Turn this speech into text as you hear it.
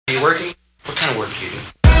you're working? What kind of work do you do?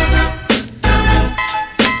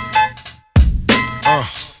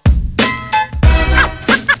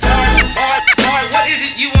 Alright, what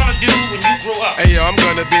is it you want to do when you grow up? Hey yo, I'm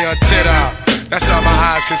gonna be on TikTok. That's all my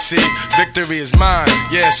eyes can see. Victory is mine,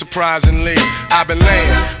 yeah, surprisingly. I've been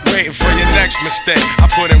waiting for your next mistake. I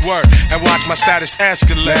put in work and watch my status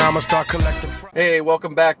escalate. Now I'ma start collecting. Hey,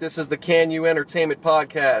 welcome back. This is the Can You Entertainment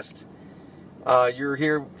Podcast. You're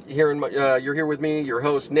here with me, your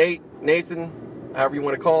host Nathan, however you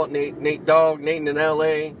want to call it, Nate Dog, Nate in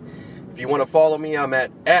LA. If you want to follow me, I'm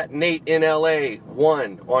at Nate in LA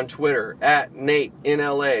 1 on Twitter, at Nate in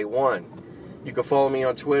LA 1. You can follow me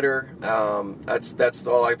on Twitter. That's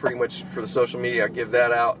all I pretty much, for the social media, I give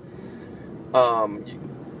that out.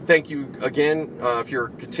 Thank you again. If you're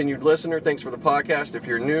a continued listener, thanks for the podcast. If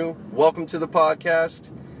you're new, welcome to the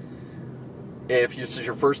podcast. If this is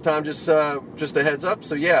your first time, just a heads up.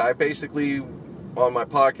 So yeah, I basically, on my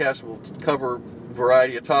podcast, will cover a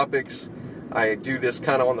variety of topics. I do this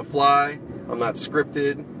kind of on the fly. I'm not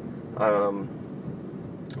scripted.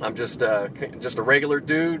 I'm just a regular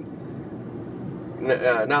dude.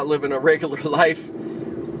 Not living a regular life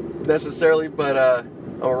necessarily, but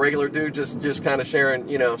I'm a regular dude, just kind of sharing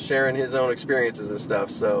his own experiences and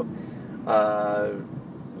stuff. So,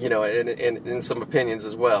 and some opinions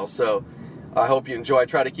as well. So, I hope you enjoy. I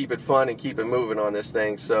try to keep it fun and keep it moving on this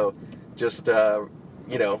thing. So, just join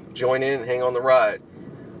in and hang on the ride.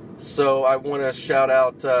 So, I want to shout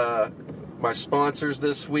out my sponsors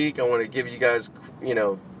this week. I want to give you guys,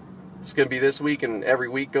 it's going to be this week and every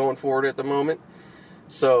week going forward at the moment.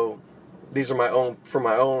 So these are my own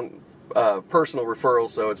personal referrals,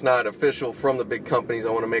 so it's not official from the big companies. I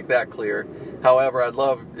want to make that clear. However, I'd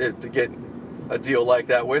love to get a deal like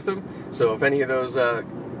that with them. So if any of those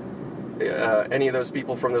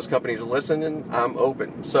people from those companies are listening, I'm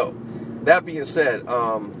open. So that being said,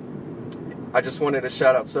 I just wanted to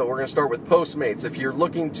shout out. So we're going to start with Postmates. If you're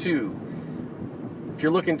looking to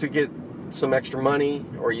get some extra money,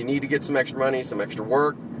 or you need to get some extra money, some extra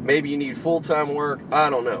work, maybe you need full-time work, I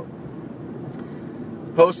don't know,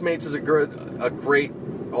 Postmates is a great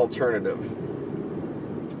alternative.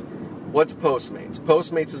 What's Postmates?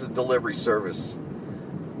 Postmates is a delivery service.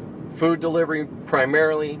 Food delivery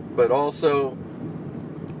primarily, but also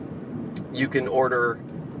you can order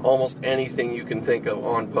almost anything you can think of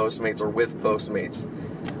on Postmates or with Postmates.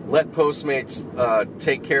 Let Postmates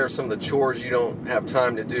take care of some of the chores you don't have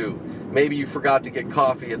time to do. Maybe you forgot to get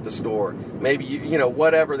coffee at the store. Maybe,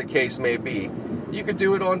 whatever the case may be. You could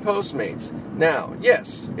do it on Postmates. Now,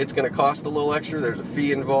 yes, it's going to cost a little extra. There's a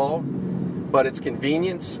fee involved. But it's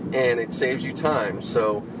convenience and it saves you time.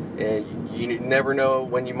 So you never know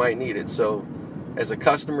when you might need it. So as a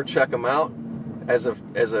customer, check them out. As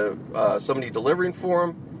somebody delivering for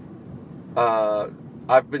them,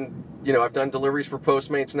 I've done deliveries for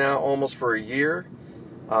Postmates now almost for a year.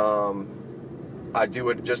 I do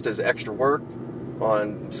it just as extra work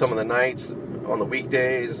on some of the nights, on the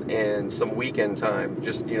weekdays, and some weekend time.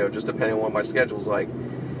 Just depending on what my schedule's like.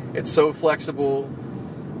 It's so flexible.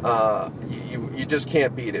 You just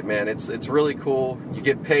can't beat it, man. It's really cool. You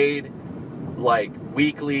get paid like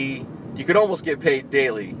weekly. You could almost get paid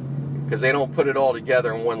daily because they don't put it all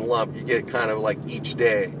together in one lump. You get kind of like each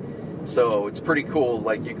day. So it's pretty cool.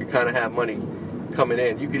 Like you could kind of have money coming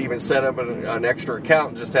in. You could even set up an extra account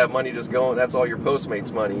and just have money just going. That's all your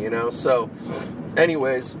Postmates money, So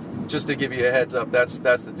anyways, just to give you a heads up, that's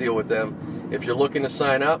the deal with them. If you're looking to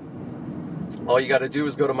sign up, all you got to do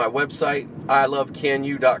is go to my website,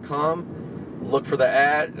 ilovecanyou.com. Look for the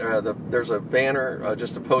ad. There's a banner,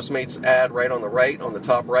 just a Postmates ad right on the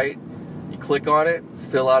top right. You click on it,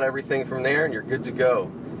 fill out everything from there, and you're good to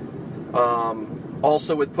go.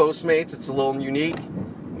 Also with Postmates, it's a little unique.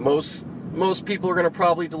 Most people are going to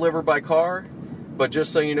probably deliver by car, but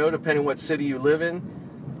just so you know, depending on what city you live in,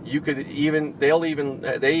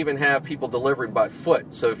 they even have people delivering by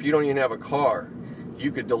foot. So if you don't even have a car,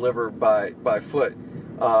 you could deliver by foot.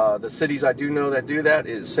 The cities I do know that do that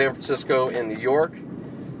is San Francisco and New York.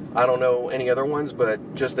 I don't know any other ones,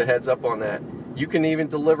 but just a heads up on that. You can even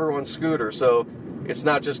deliver on scooter, so it's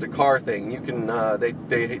not just a car thing. You can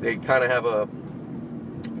they kind of have a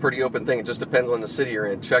pretty open thing. It just depends on the city you're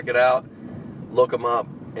in. Check it out, look them up,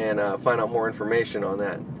 and find out more information on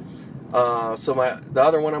that. So the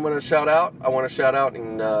other one I want to shout out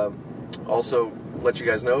and also let you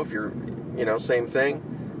guys know if you're, same thing.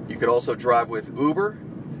 You could also drive with Uber.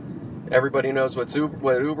 Everybody knows what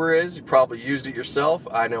Uber is. You probably used it yourself.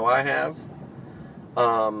 I know I have.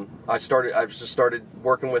 I've just started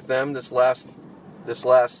working with them this last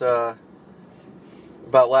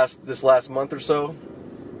month or so.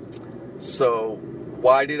 So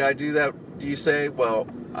Why did I do that, do you say? Well,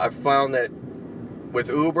 I found that with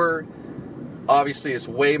Uber, obviously it's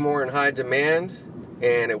way more in high demand,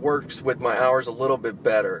 and it works with my hours a little bit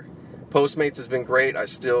better. Postmates has been great. I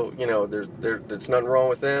still, there's nothing wrong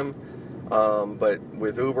with them. But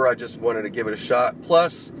with Uber, I just wanted to give it a shot.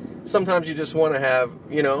 Plus, sometimes you just want to have,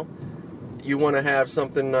 you want to have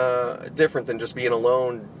something different than just being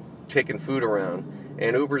alone taking food around.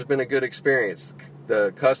 And Uber's been a good experience.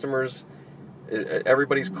 The customers,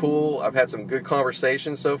 everybody's cool. I've had some good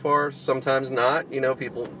conversations so far. Sometimes not.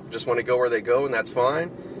 People just want to go where they go, and that's fine.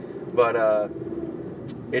 But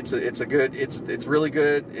it's really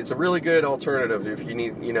good. It's a really good alternative if you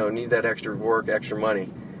need that extra work, extra money.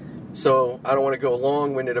 So I don't want to go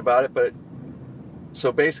long-winded about it, but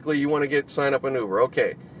so basically you want to sign up on Uber.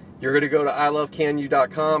 Okay, you're going to go to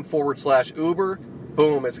ilovecanu.com/Uber.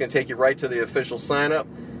 Boom, it's going to take you right to the official sign-up.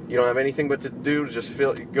 You don't have anything but to do to just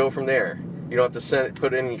go from there. You don't have to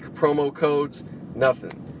put in any promo codes,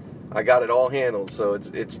 nothing. I got it all handled, so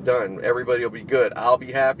it's done. Everybody will be good. I'll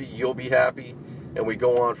be happy, you'll be happy, and we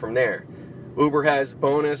go on from there. Uber has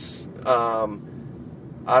bonus.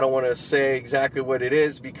 I don't want to say exactly what it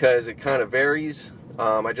is because it kind of varies.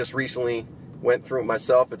 I just recently went through it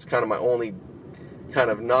myself. It's kind of my only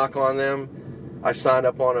kind of knock on them. I signed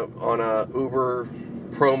up on a Uber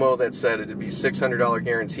promo that said it'd be $600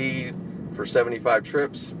 guaranteed for 75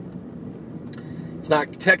 trips. It's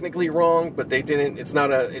not technically wrong, but they didn't. It's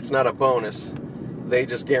not a bonus. They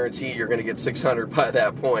just guarantee you're going to get 600 by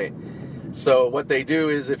that point. So what they do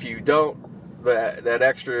is if you don't, that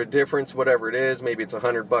extra difference, whatever it is, maybe it's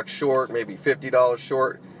 $100 short, maybe $50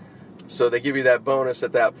 short. So they give you that bonus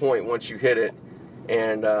at that point once you hit it,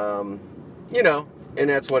 and and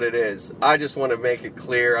that's what it is. I just want to make it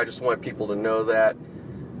clear. I just want people to know that.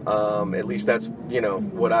 At least that's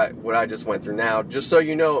what I just went through now. Just so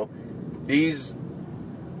you know, these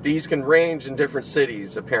can range in different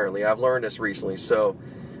cities. Apparently, I've learned this recently. So,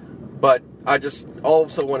 but I just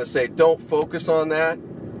also want to say, don't focus on that.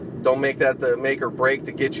 Don't make that the make or break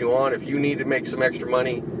to get you on. If you need to make some extra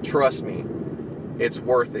money, trust me, it's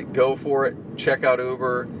worth it. Go for it. Check out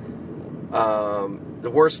Uber.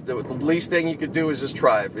 The least thing you could do is just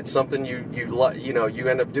try. If it's something you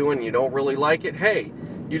end up doing, you don't really like it, hey,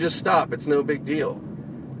 you just stop. It's no big deal.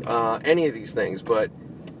 Any of these things, but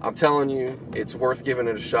I'm telling you, it's worth giving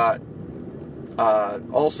it a shot.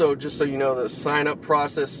 Also, just so you know, the sign-up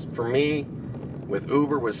process for me with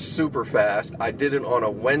Uber was super fast. I did it on a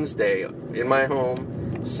Wednesday in my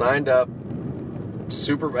home, signed up,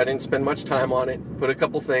 I didn't spend much time on it, put a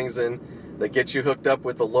couple things in that get you hooked up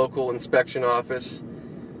with the local inspection office,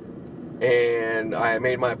 and I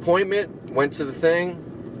made my appointment, went to the thing.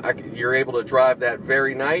 You're able to drive that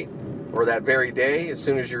very night or that very day as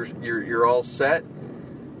soon as you're all set.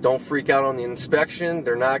 Don't freak out on the inspection.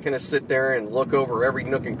 They're not going to sit there and look over every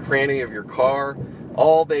nook and cranny of your car.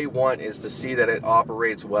 All they want is to see that it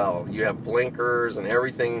operates well. You have blinkers and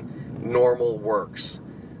everything normal works.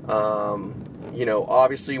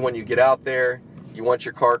 Obviously when you get out there, you want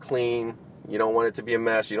your car clean. You don't want it to be a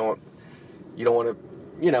mess. You don't want to,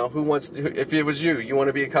 if it was you want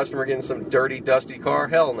to be a customer getting some dirty, dusty car?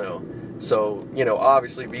 Hell no. So,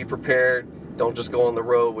 obviously be prepared. Don't just go on the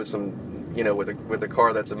road with some, with a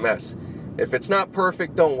car that's a mess. If it's not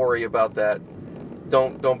perfect, don't worry about that.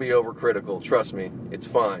 Don't be overcritical. Trust me, it's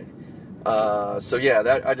fine. So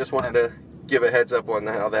yeah, I just wanted to give a heads up on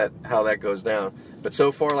how that goes down. But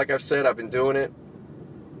so far, like I've said, I've been doing it,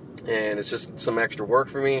 and it's just some extra work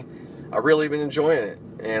for me. I've really been enjoying it,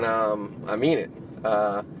 and I mean it.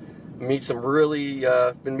 Been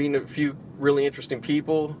meeting a few really interesting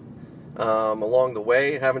people along the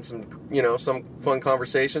way, having some fun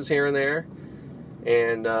conversations here and there,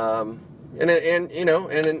 and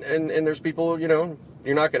there's people, you're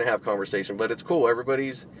not going to have conversation, but it's cool.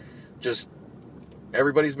 Everybody's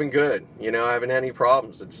been good. I haven't had any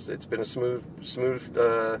problems. It's been a smooth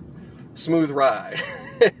ride.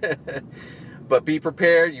 But be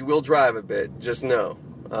prepared. You will drive a bit. Just know.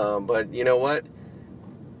 But you know what?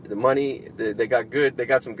 The money, they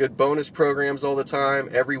got some good bonus programs all the time,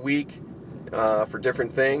 every week, for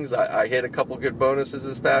different things. I hit a couple good bonuses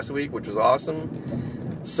this past week, which was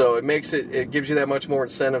awesome. So it gives you that much more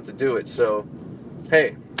incentive to do it. So,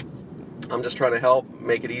 hey, I'm just trying to help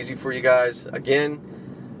make it easy for you guys. Again,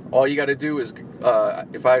 all you got to do is, I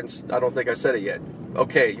don't think I said it yet.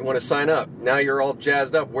 Okay, you want to sign up. Now you're all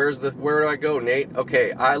jazzed up. Where do I go, Nate?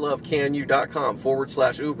 Okay,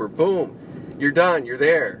 ilovecanu.com/Uber. Boom. You're done. You're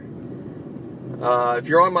there. If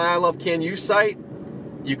you're on my I Love CanU site,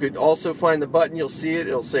 you could also find the button. You'll see it.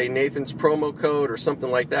 It'll say Nathan's promo code or something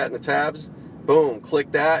like that in the tabs. Boom.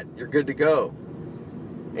 Click that. You're good to go.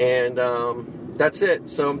 And that's it.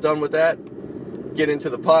 So I'm done with that. Get into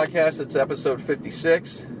the podcast. It's episode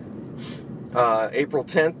 56. April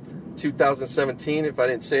 10th, 2017, if I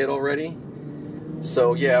didn't say it already.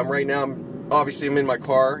 So yeah, I'm in my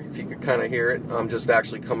car, if you could kind of hear it. I'm just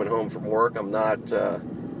actually coming home from work. I'm not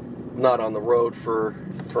on the road for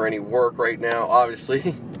any work right now,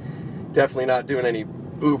 obviously. Definitely not doing any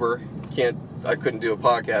Uber. I couldn't do a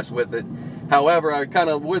podcast with it. However, I kind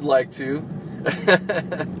of would like to.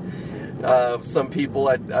 Some people,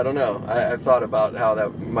 I don't know. I thought about how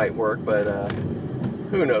that might work, but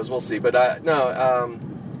who knows? We'll see. But I've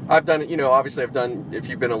done it. Obviously, I've done. If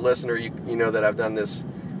you've been a listener, you know that I've done this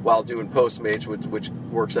while doing Postmates, which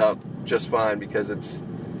works out just fine because it's,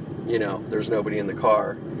 there's nobody in the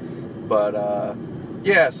car. But I'm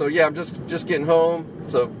just getting home.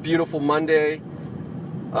 It's a beautiful Monday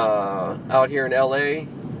out here in LA,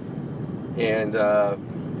 and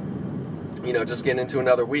just getting into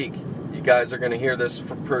another week. You guys are going to hear this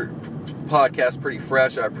podcast pretty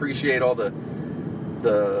fresh. I appreciate all the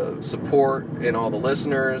support and all the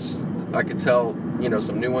listeners. I could tell,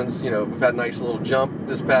 some new ones. We've had a nice little jump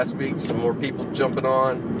this past week. Some more people jumping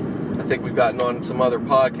on. I think we've gotten on some other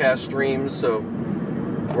podcast streams. So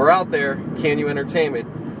we're out there. KNU Entertainment.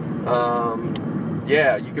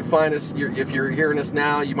 You can find us. If you're hearing us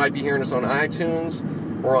now, you might be hearing us on iTunes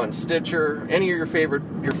or on Stitcher. Any of your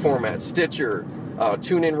formats. Stitcher,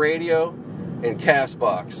 TuneIn Radio, and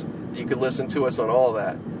CastBox. You can listen to us on all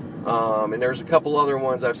that. And there's a couple other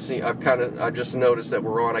ones I've seen. I've just noticed that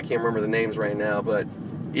we're on. I can't remember the names right now, but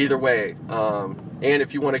either way. And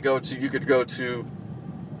if you want to you could go to,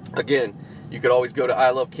 again, you could always go to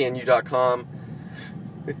iloveknu.com.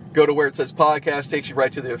 Go to where it says podcast, takes you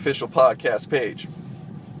right to the official podcast page.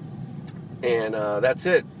 And that's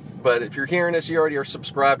it. But if you're hearing this, you already are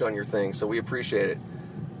subscribed on your thing, so we appreciate it.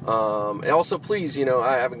 And also, please,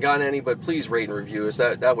 I haven't gotten any, but please rate and review us.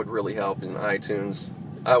 That would really help in iTunes.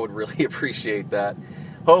 I would really appreciate that.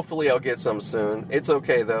 Hopefully I'll get some soon. It's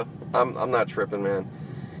okay though. I'm not tripping, man.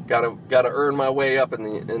 Gotta earn my way up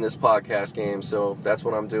in this podcast game, so that's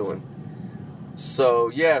what I'm doing. So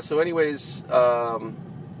yeah, anyways, man,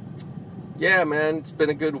 it's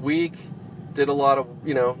been a good week. Did a lot of,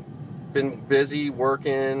 been busy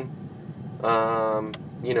working,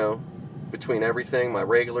 between everything, my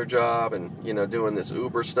regular job and, doing this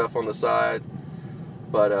Uber stuff on the side.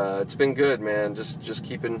 But it's been good, man. Just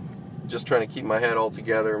trying to keep my head all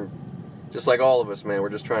together. Just like all of us, man. We're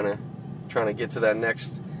just trying to get to that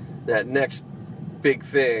next big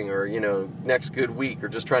thing, or next good week, or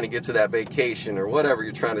just trying to get to that vacation, or whatever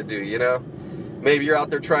you're trying to do. Maybe you're out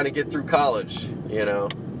there trying to get through college.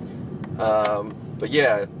 But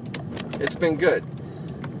yeah, it's been good.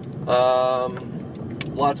 A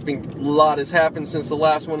lot has happened since the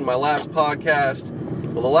last one, my last podcast.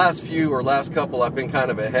 Well, the last couple, I've been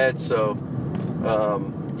kind of ahead. So, by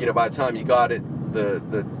the time you got it,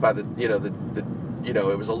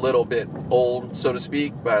 it was a little bit old, so to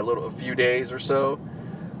speak, by a few days or so.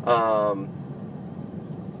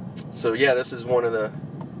 So yeah, this is one of the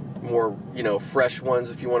more, fresh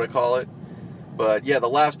ones, if you want to call it. But yeah, the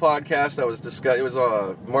last podcast it was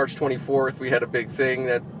March 24th. We had a big thing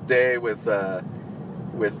that day with the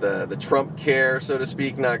Trump care, so to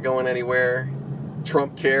speak, not going anywhere.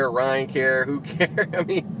 Trump care, Ryan care, who care? I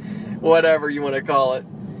mean, whatever you want to call it.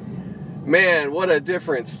 Man, what a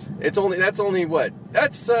difference. That's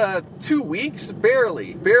 2 weeks?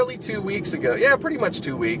 Barely 2 weeks ago. Yeah, pretty much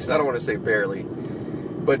 2 weeks. I don't want to say barely.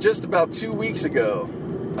 But just about 2 weeks ago.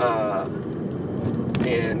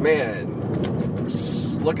 And man,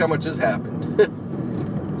 look how much has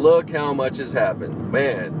happened. Look how much has happened.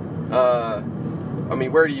 Man,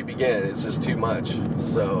 where do you begin? It's just too much.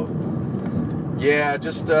 So, yeah,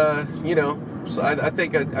 just, so I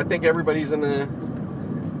think everybody's I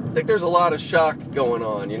think there's a lot of shock going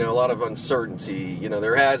on, a lot of uncertainty,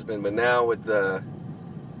 there has been, but now with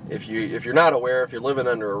if you're not aware, if you're living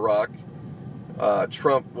under a rock,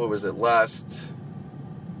 Trump, what was it, last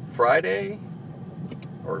Friday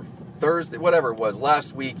or Thursday, whatever it was,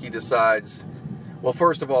 last week he decides, well,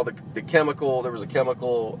 first of all, there was a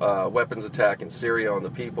chemical weapons attack in Syria on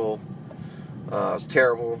the people. It was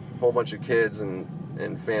terrible. A whole bunch of kids and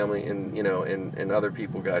family and other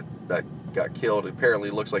people got killed. Apparently,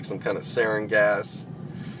 it looks like some kind of sarin gas.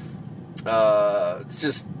 It's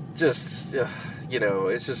just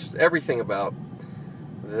it's just everything about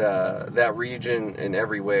that region in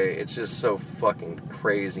every way. It's just so fucking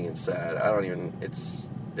crazy and sad.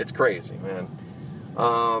 It's crazy, man.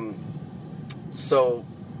 So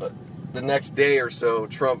the next day or so,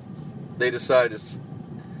 they decided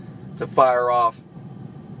to fire off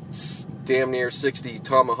damn near 60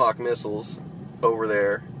 Tomahawk missiles over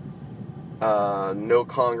there. No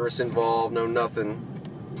Congress involved, no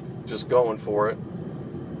nothing. Just going for it.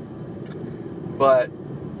 But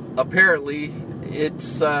apparently,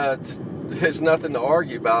 there's nothing to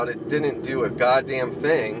argue about. It didn't do a goddamn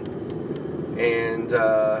thing. And,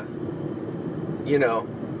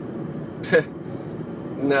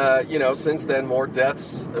 since then, more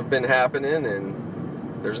deaths have been happening,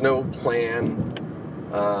 and there's no plan.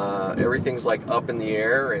 Everything's like up in the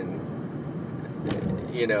air, and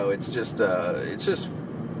it's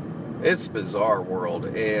a bizarre world,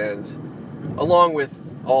 and along with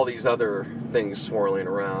all these other things swirling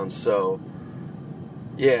around. So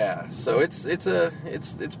yeah, so it's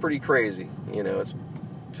pretty crazy, it's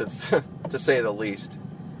to say the least.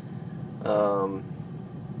 I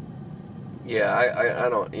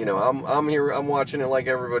don't, I'm here, I'm watching it like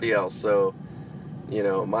everybody else, so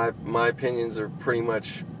my opinions are pretty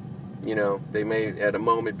much, they may at a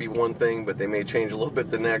moment be one thing, but they may change a little bit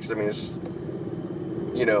the next. I mean, it's just,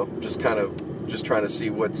 just trying to see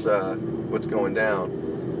what's going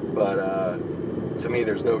down. But to me,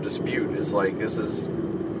 there's no dispute. It's like, it's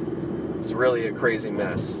really a crazy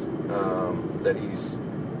mess that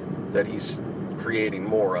he's creating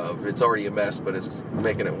more of. It's already a mess, but it's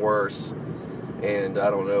making it worse. And I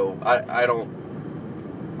don't know.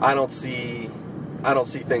 I don't see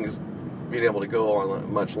things being able to go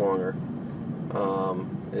on much longer.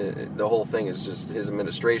 The whole thing is just his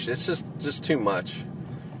administration. It's just too much.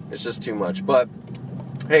 It's just too much. But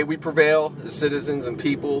hey, we prevail as citizens and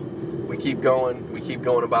people. We keep going. We keep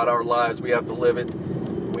going about our lives. We have to live it.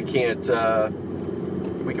 We can't.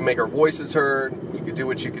 We can make our voices heard. You can do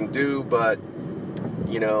what you can do, but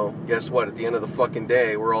guess what? At the end of the fucking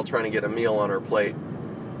day, we're all trying to get a meal on our plate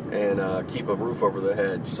and keep a roof over the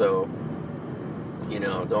head. So,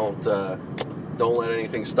 don't let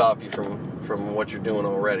anything stop you from what you're doing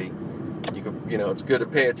already. You could, it's good to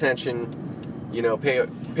pay attention.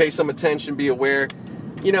 Pay some attention. Be aware.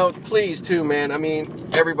 Please too, man. I mean,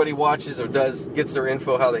 everybody watches or gets their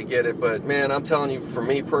info how they get it, but man, I'm telling you, for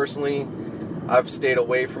me personally, I've stayed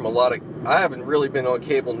away from I haven't really been on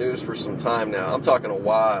cable news for some time now. I'm talking a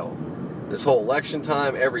while. This whole election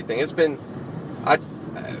time, everything. It's been,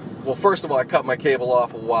 well, first of all, I cut my cable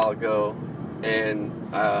off a while ago,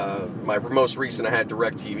 and my most recent, I had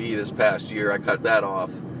DirecTV this past year. I cut that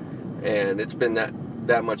off, and it's been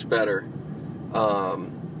that much better.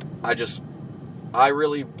 I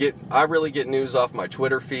really get news off my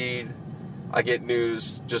Twitter feed. I get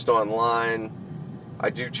news just online.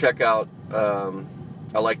 I do check out,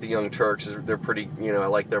 I like the Young Turks. They're pretty, I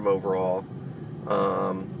like them overall.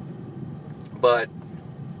 But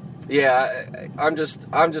yeah, I'm just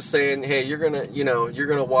saying, hey, you're gonna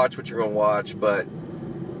watch what you're gonna watch, but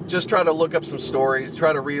just try to look up some stories,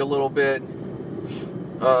 try to read a little bit,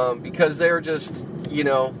 because they're just,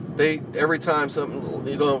 every time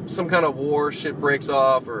some kind of war shit breaks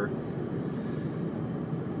off, or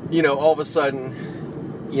all of a sudden,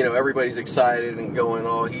 everybody's excited and going,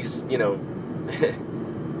 oh, he's,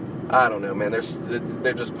 I don't know, man.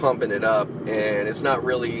 They're just pumping it up, and it's not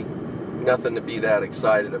really nothing to be that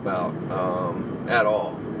excited about at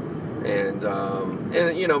all. And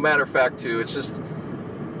matter of fact too, it's just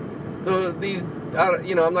I'm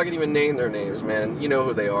not gonna even name their names, man. You know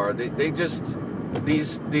who they are. They just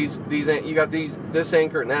these you got this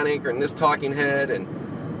anchor and that anchor and this talking head, and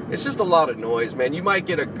it's just a lot of noise, man. You might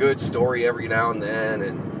get a good story every now and then,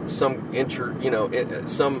 and some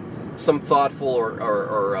some thoughtful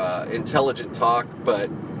or intelligent talk, but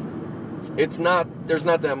there's not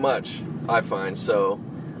that much, I find. So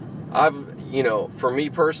for me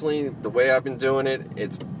personally, the way I've been doing it,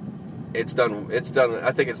 it's done,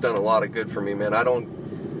 I think it's done a lot of good for me, man. I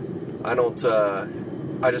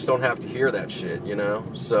just don't have to hear that shit,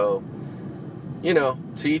 so,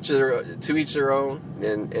 to each their own,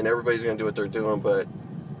 and everybody's going to do what they're doing, but,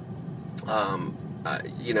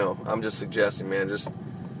 I'm just suggesting, man, just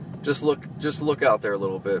look out there a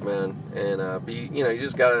little bit, man, and you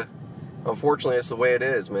just gotta. Unfortunately, it's the way it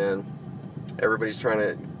is, man. Everybody's trying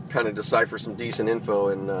to kind of decipher some decent info,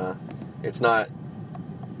 and it's not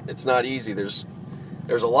easy. There's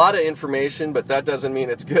a lot of information, but that doesn't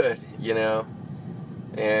mean it's good,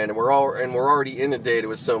 And we're already inundated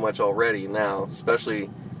with so much already now,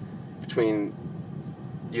 especially between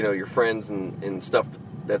your friends and stuff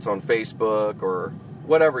that's on Facebook or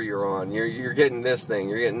whatever you're on. You're getting this thing,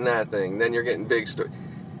 you're getting that thing, then you're getting big story.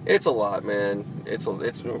 It's a lot, man.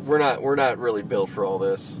 We're not really built for all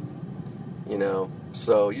this,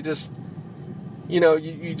 So you just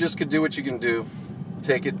you just could do what you can do.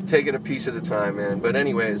 Take it a piece at a time, man. But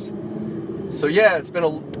anyways, so yeah, it's been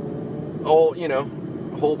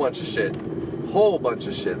a whole bunch of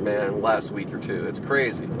shit, man, last week or two. It's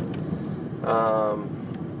crazy.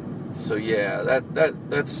 So yeah,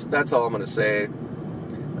 that's all I'm gonna say.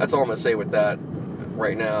 That's all I'm gonna say with that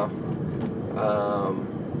right now.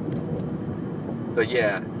 But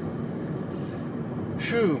yeah.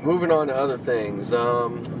 Moving on to other things. I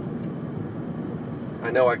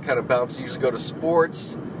know I kind of usually go to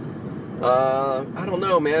sports. I don't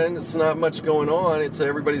know, man. It's not much going on.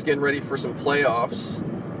 Everybody's getting ready for some playoffs.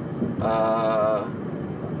 The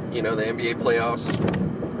NBA playoffs,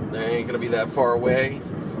 they ain't going to be that far away.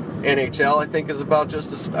 NHL, I think, is about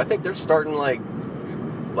I think they're starting like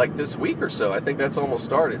this week or so. I think that's almost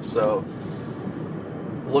started. So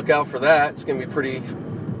look out for that. It's going to be pretty...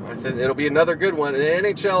 I think it'll be another good one. And the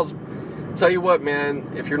NHL's... Tell you what,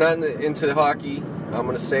 man, if you're not into hockey, I'm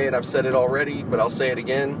going to say it. I've said it already, but I'll say it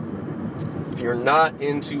again. If you're not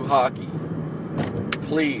into hockey,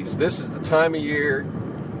 please, this is the time of year.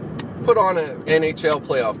 Put on an NHL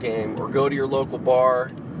playoff game or go to your local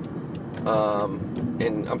bar.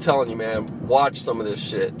 And I'm telling you, man, watch some of this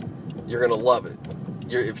shit. You're going to love it.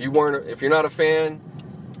 If you're not a fan,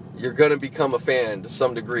 you're going to become a fan to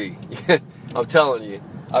some degree. I'm telling you.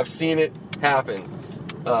 I've seen it happen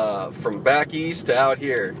from back east to out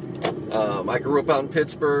here. I grew up out in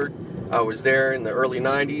Pittsburgh. I was there in the early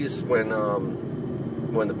 90s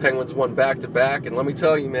when the Penguins won back-to-back. And let me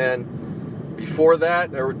tell you, man, before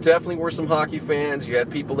that, there definitely were some hockey fans. You had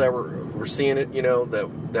people that were seeing it,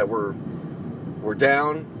 that were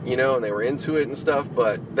down, and they were into it and stuff.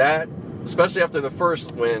 But that, especially after the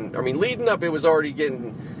first win, leading up, it was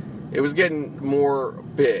getting more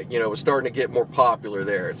big, it was starting to get more popular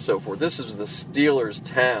there and so forth. This is the Steelers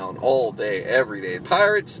town all day, every day.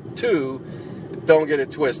 Pirates, too, don't get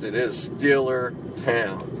it twisted, it is Steeler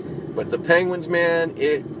town. But the Penguins, man,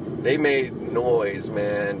 they made noise,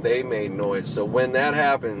 man. They made noise. So when that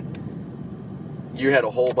happened, you had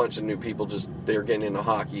a whole bunch of new people they're getting into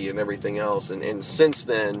hockey and everything else. And since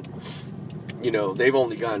then, they've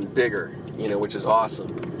only gotten bigger, which is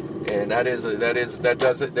awesome. And I'd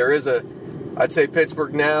say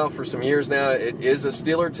Pittsburgh now, for some years now, it is a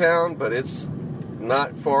Steeler town, but it's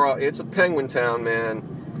not far off. It's a Penguin town, man.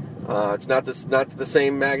 It's not the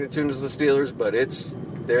same magnitude as the Steelers, but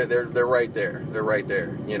they're right there. They're right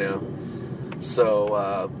there,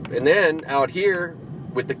 So, and then out here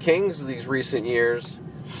with the Kings these recent years,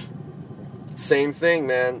 same thing,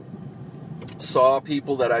 man. Saw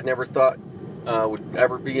people that I never thought would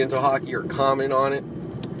ever be into hockey or comment on it.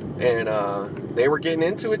 And they were getting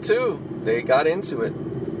into it too. They got into it,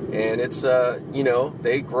 and it's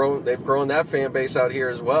they've grown that fan base out here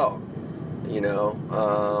as well.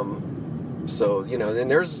 So then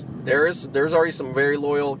there's already some very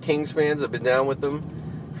loyal Kings fans that have been down with them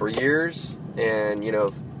for years, and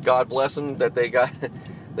God bless them that they got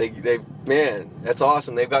man, that's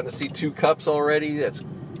awesome. They've gotten to see 2 cups already.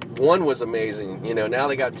 One was amazing. Now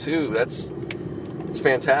they got 2. It's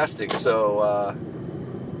fantastic. So.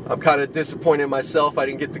 I'm kind of disappointed in myself. I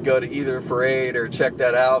didn't get to go to either parade or check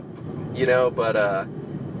that out, but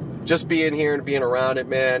just being here and being around it,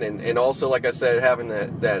 man, and also, like I said, having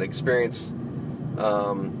that experience,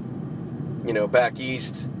 back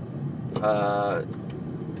east,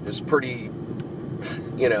 was pretty,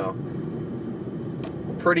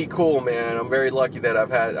 pretty cool, man. I'm very lucky that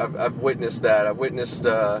I've witnessed that. I've witnessed,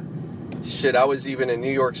 I was even in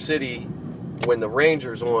New York City when the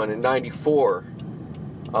Rangers won in '94.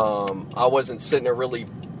 I wasn't sitting there really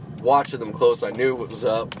watching them close. I knew what was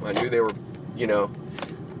up. I knew they were,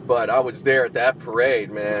 but I was there at that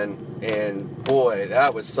parade, man, and boy,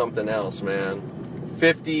 that was something else, man.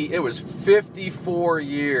 It was 54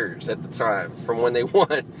 years at the time from when they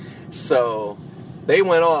won. So they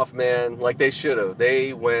went off, man, like they should have.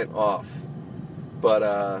 They went off.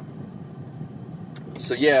 But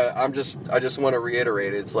so yeah, I just want to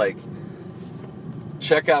reiterate, it's like,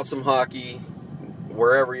 check out some hockey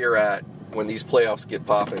wherever you're at when these playoffs get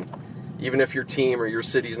popping. Even if your team or your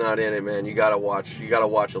city's not in it, man, you gotta watch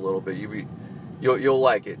a little bit. You'll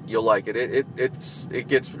like it. You'll like it. It's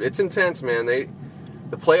intense, man.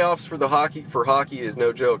 The playoffs for hockey is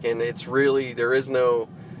no joke, and it's really, there's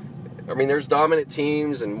dominant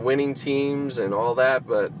teams and winning teams and all that,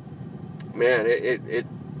 but man,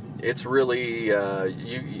 it's really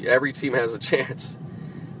every team has a chance.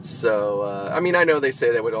 So, I know they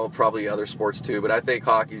say that with probably other sports too, but I think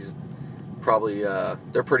hockey's probably,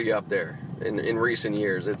 they're pretty up there in recent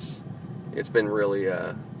years. It's been really,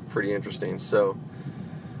 pretty interesting. So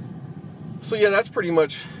yeah, that's pretty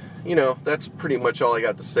much all I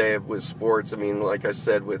got to say with sports. Like I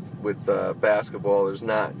said, with basketball, there's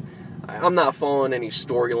not, I'm not following any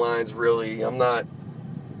storylines really.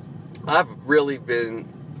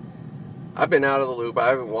 I've been out of the loop. I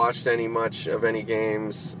haven't watched much of any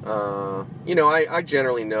games. I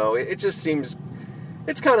generally know. It just seems,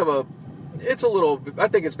 I think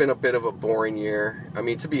it's been a bit of a boring year. I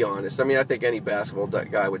mean, to be honest, I think any basketball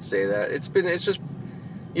guy would say that. It's just,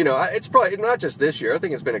 it's probably not just this year. I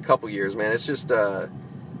think it's been a couple years, man. It's just, there's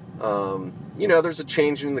a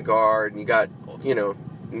change in the guard, and you got,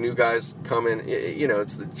 new guys coming.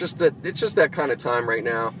 It's just that kind of time right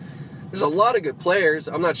now. There's a lot of good players.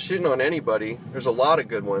 I'm not shitting on anybody. There's a lot of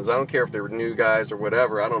good ones. I don't care if they're new guys or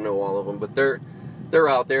whatever. I don't know all of them, but they're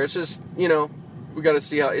out there. It's just, we got to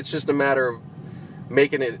see how. It's just a matter of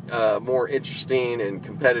making it a more interesting and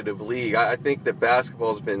competitive league. I think that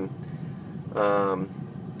basketball's been,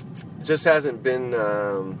 just hasn't been.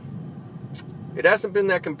 It hasn't been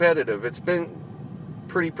that competitive. It's been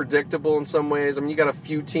pretty predictable in some ways. You got a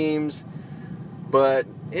few teams, but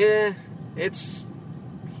it's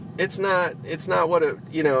not what it,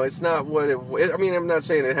 it's not what it, I'm not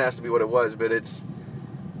saying it has to be what it was, but it's,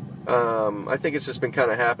 I think it's just been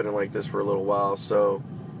kind of happening like this for a little while, so,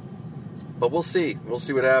 but we'll see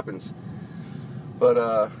what happens.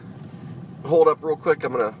 But, hold up real quick,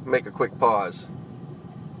 I'm going to make a quick pause.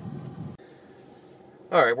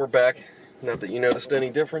 Alright, we're back. Not that you noticed any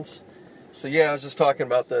difference. So yeah, I was just talking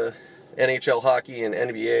about the NHL hockey and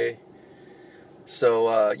NBA.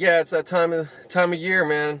 So, it's that time of year,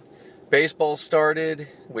 man. Baseball started,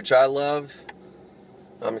 which I love.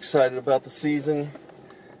 I'm excited about the season.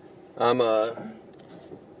 I'm a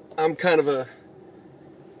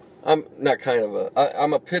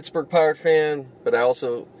Pittsburgh Pirate fan, but I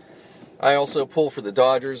also pull for the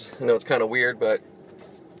Dodgers. I know it's kind of weird, but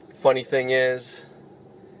funny thing is,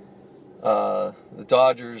 the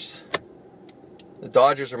Dodgers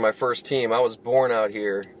are my first team. I was born out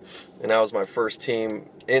here, and that was my first team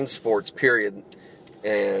in sports, period.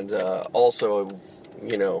 And also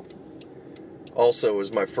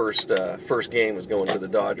was my first game was going to the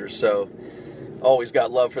Dodgers. So always got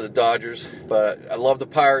love for the Dodgers, but I love the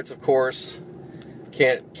Pirates, of course.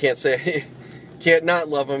 Can't not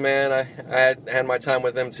love them, man. I had my time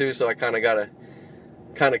with them too, so I kind of got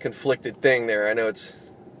a conflicted thing there. I know it's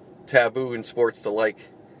taboo in sports to like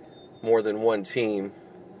more than one team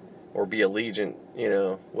or be allegiant,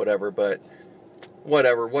 whatever, but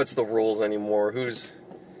whatever, what's the rules anymore?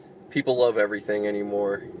 People love everything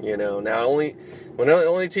anymore, Now the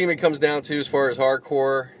only team it comes down to as far as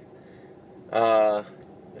hardcore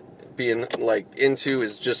being like into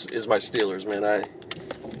is my Steelers, man.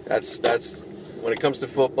 That's when it comes to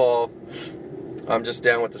football, I'm just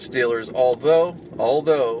down with the Steelers, although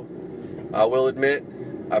I will admit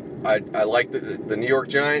I like the New York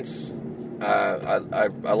Giants. I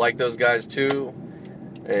like those guys too,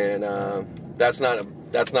 and that's not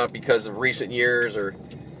because of recent years or,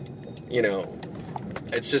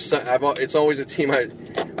 it's just, it's always a team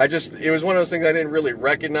it was one of those things I didn't really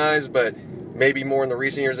recognize, but maybe more in the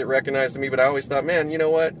recent years it recognized me. But I always thought, man, you know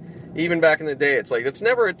what? Even back in the day, it's like, it's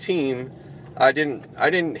never a team. I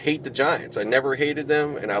didn't hate the Giants. I never hated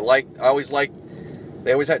them, and they always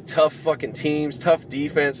had tough fucking teams, tough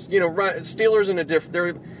defense. Steelers they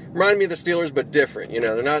reminded me of the Steelers, but different.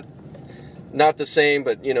 They're not the same,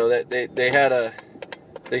 but that they had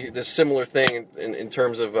the similar thing in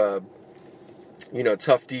terms of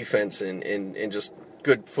tough defense and just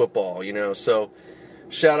good football. So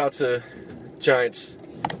shout out to Giants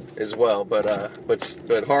as well, but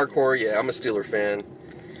hardcore, yeah, I'm a Steeler fan.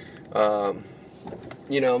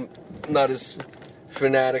 Not as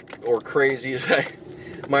fanatic or crazy as I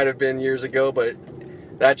might have been years ago, but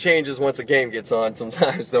that changes once a game gets on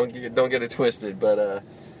sometimes. Don't get it twisted, but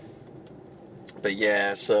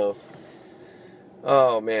yeah, so,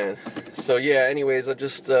 oh man, so yeah, anyways, I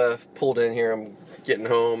just pulled in here. I'm getting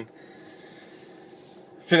home,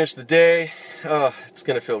 finished the day. Oh, it's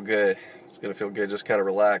gonna feel good. Just kind of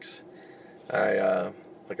relax.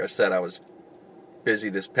 Like I said, I was busy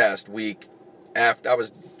this past week. After I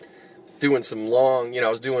was doing some long, I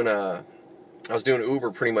was doing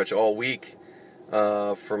Uber pretty much all week,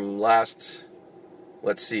 from last,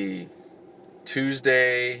 let's see,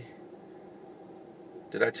 Tuesday.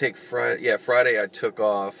 Did I take Friday? Yeah, Friday I took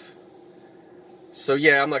off. So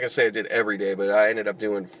yeah, I'm not gonna say I did every day, but I ended up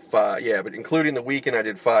doing 5. Yeah, but including the weekend, I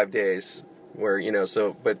did 5 days. Where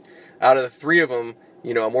but out of the 3 of them,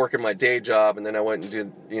 I'm working my day job, and then I went and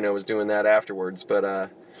did, was doing that afterwards. But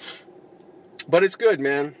it's good,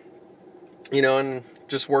 man. And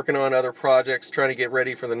just working on other projects, trying to get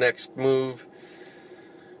ready for the next move.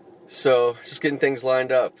 So just getting things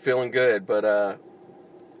lined up, feeling good. But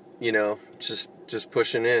just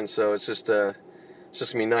pushing in. So it's just gonna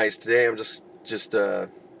be nice. Today I'm today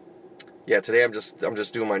I'm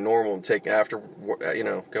just doing my normal and take after,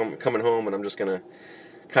 coming home, and I'm just gonna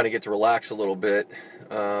kind of get to relax a little bit.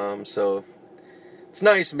 So it's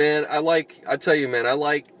nice, man. I tell you, man,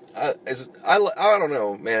 I don't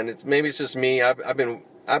know, man. Maybe it's just me. I've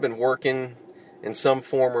been working in some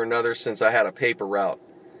form or another since I had a paper route,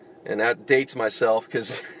 and that dates myself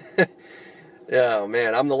because, yeah,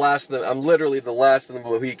 man, I'm literally the last of the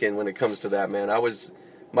Mohican when it comes to that, man.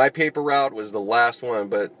 My paper route was the last one,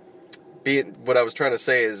 but what I was trying to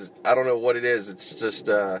say is, I don't know what it is. It's just,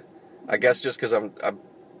 I guess just because I've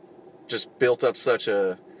just built up such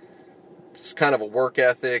it's kind of a work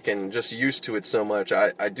ethic and just used to it so much.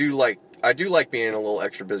 I do like being a little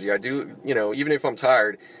extra busy. I do, even if I'm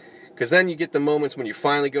tired, because then you get the moments when you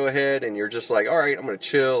finally go ahead and you're just like, all right, I'm going to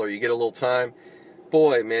chill, or you get a little time.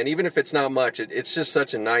 Boy, man, even if it's not much, it's just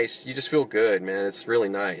such a nice, you just feel good, man. It's really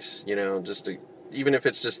nice, even if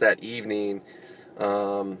it's just that evening,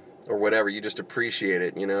 or whatever, you just appreciate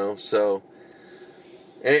it, so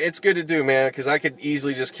it's good to do, man, because I could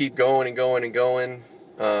easily just keep going and going and going.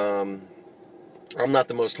 I'm not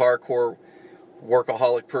the most hardcore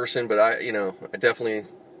workaholic person, but I definitely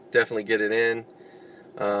get it in.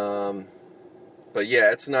 But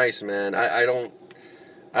yeah, it's nice, man.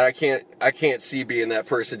 I can't see being that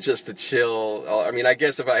person just to chill. I mean, I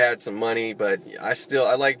guess if I had some money, but I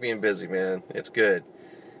like being busy, man. It's good.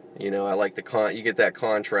 I like you get that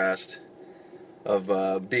contrast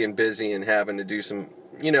of being busy and having to do some,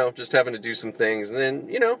 just having to do some things, and then,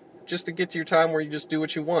 just to get to your time where you just do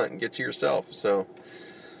what you want and get to yourself. So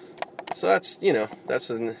that's,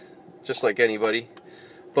 just like anybody.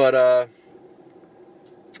 But,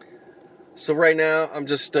 so right now I'm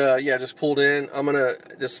just pulled in.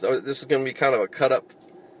 This is going to be kind of a cut up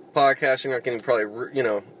podcast. You're not going to probably,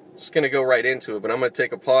 just going to go right into it, but I'm going to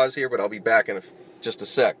take a pause here, but I'll be back in just a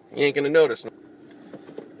sec. You ain't going to notice.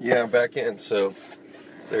 Yeah, I'm back in, so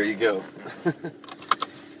there you go.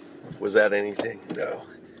 Was that anything? No.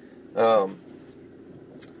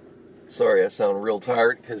 Sorry, I sound real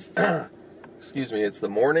tired because, excuse me, it's the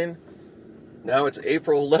morning. Now it's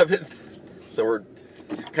April 11th, so we're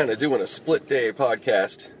kind of doing a split day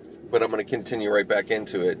podcast, but I'm going to continue right back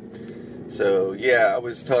into it. So, yeah, I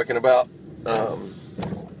was talking about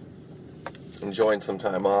enjoying some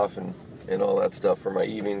time off and all that stuff for my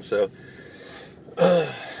evening. So,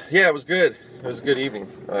 yeah, it was good. It was a good evening.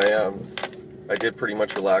 I did pretty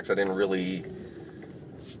much relax. I didn't really...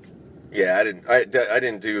 Yeah, I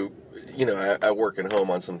didn't do, I work at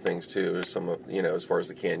home on some things too, as far as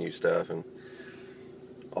the CANU stuff and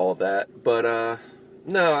all of that. But,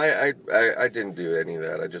 no, I didn't do any of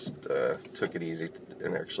that. I just took it easy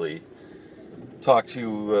and actually talked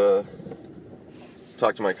to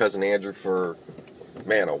my cousin Andrew for,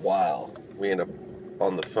 man, a while. We ended up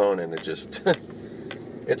on the phone, and it just,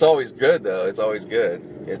 it's always good, though. It's always good.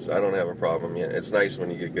 I don't have a problem yet. It's nice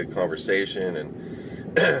when you get good conversation, and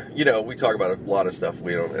we talk about a lot of stuff.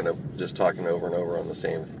 We don't end up just talking over and over on the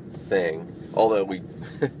same thing. Although we,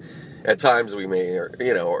 at times we may,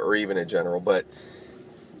 or even in general. But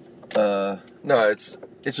no, it's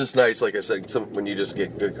just nice. Like I said, when you just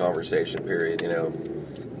get good conversation, period.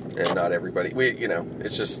 And not everybody.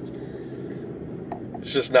 It's just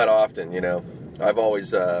not often. I've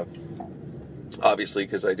always, obviously,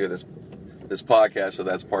 because I do this podcast, so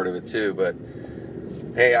that's part of it too. But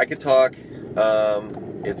hey, I could talk.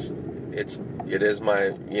 It is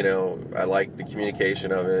my, I like the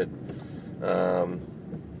communication of it. I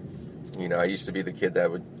used to be the kid that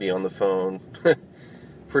would be on the phone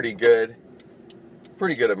pretty good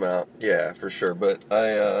amount. Yeah, for sure. But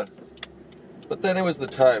but then it was the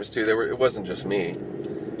times too. It wasn't just me.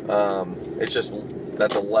 It's just,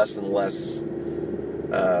 that's a less and less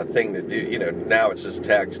thing to do. Now it's just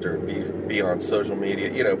text or be on social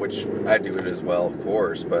media, which I do it as well, of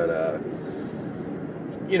course, but,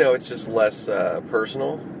 it's just less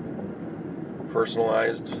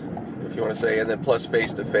personalized, if you want to say, and then plus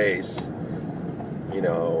face-to-face,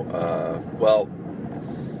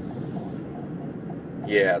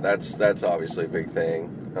 yeah, that's obviously a big thing.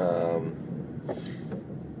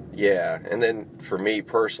 Yeah, and then for me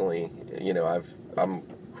personally, I'm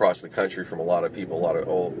across the country from a lot of people, a lot of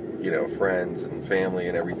old, friends and family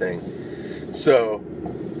and everything, so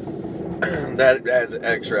that adds an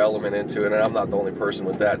extra element into it, and I'm not the only person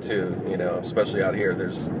with that too, especially out here.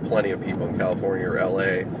 There's plenty of people in California or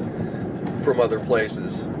LA from other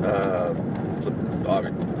places. It's a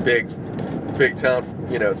big town,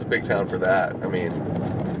 it's a big town for that. I mean,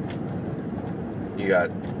 you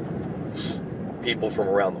got people from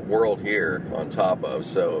around the world here on top of,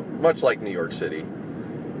 so much like New York City.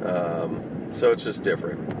 So it's just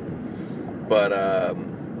different. But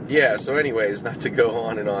yeah, so anyways, not to go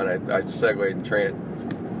on and on, I segued and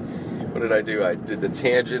what did I do? I did the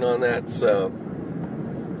tangent on that, so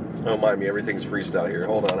don't mind me, everything's freestyle here.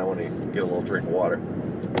 Hold on, I want to get a little drink of water.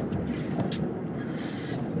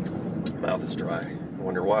 Mouth is dry. I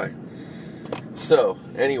wonder why. So,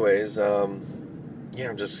 anyways, yeah,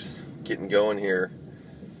 I'm just getting going here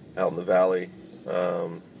out in the valley.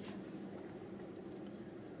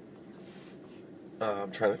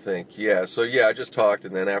 I'm trying to think. Yeah, so yeah, I just talked,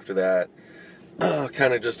 and then after that,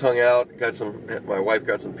 kind of just hung out. My wife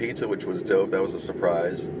got some pizza, which was dope. That was a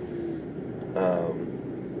surprise.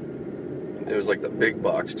 It was like the big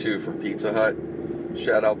box too from Pizza Hut.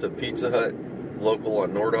 Shout out to Pizza Hut, local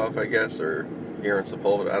on Nordhoff, I guess, or here in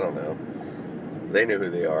Sepulveda. I don't know. They knew who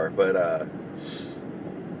they are, but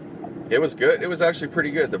it was good. It was actually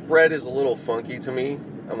pretty good. The bread is a little funky to me.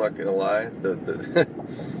 I'm not gonna lie.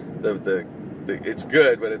 It's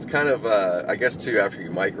good, but it's kind of I guess too, after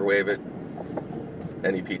you microwave it,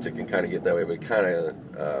 any pizza can kind of get that way. But it kind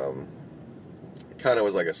of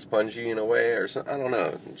was like a spongy in a way, or something. I don't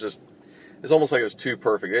know. It's almost like it was too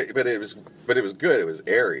perfect. But it was good. It was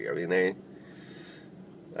airy. I mean,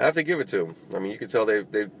 I have to give it to them. I mean, you can tell they're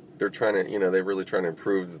trying to, they're really trying to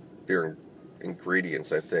improve their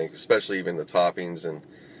ingredients, I think, especially even the toppings and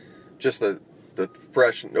just the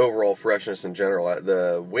fresh overall freshness in general.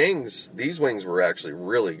 The wings, these wings were actually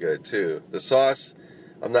really good too. The sauce,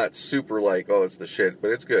 I'm not super like, oh, it's the shit, but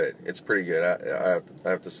it's good. It's pretty good. I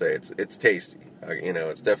have to say it's tasty.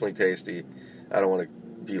 It's definitely tasty. I don't want to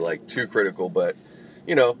be like too critical, but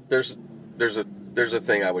there's a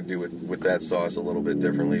thing I would do with that sauce a little bit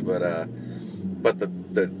differently, but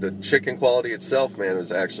the chicken quality itself, man,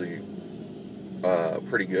 was actually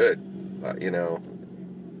pretty good.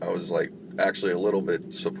 I was like actually a little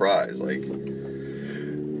bit surprised, like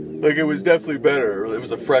it was definitely better. It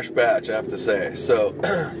was a fresh batch, I have to say. So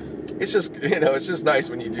it's just it's just nice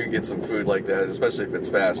when you do get some food like that, especially if it's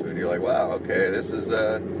fast food. You're like, wow, okay, this is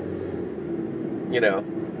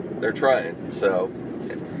they're trying. So,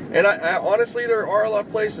 and I honestly, there are a lot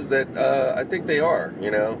of places that I think they are,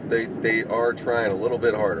 they are trying a little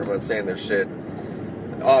bit harder. I'm not saying they're shit.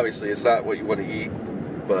 Obviously, it's not what you want to eat,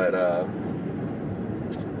 but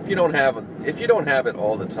if you don't have it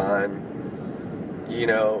all the time,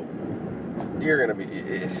 you're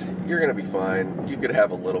gonna be fine. You could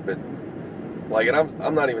have a little bit, like, and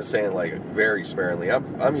I'm not even saying like very sparingly.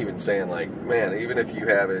 I'm even saying like, man, even if you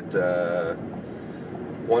have it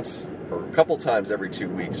once or a couple times every 2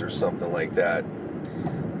 weeks or something like that,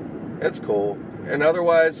 that's cool. And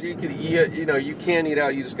otherwise, you can eat. You can eat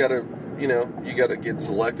out. You just gotta, you gotta get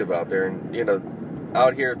selective out there. And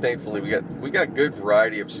out here, thankfully, we got good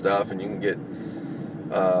variety of stuff, and you can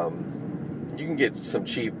get some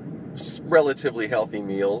cheap, relatively healthy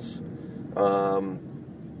meals.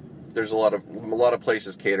 There's a lot of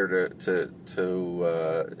places cater to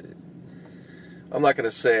I'm not going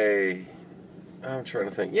to say, I'm trying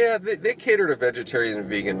to think. Yeah, they cater to vegetarian and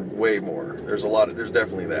vegan way more. There's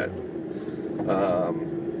definitely that.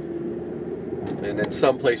 And in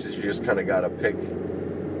some places you just kind of got to pick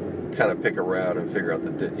around and figure out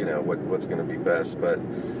what's going to be best. But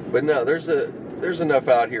no, there's enough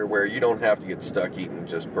out here where you don't have to get stuck eating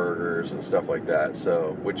just burgers and stuff like that.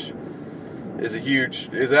 So, which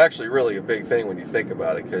is actually really a big thing when you think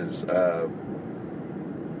about it, because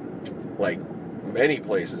like many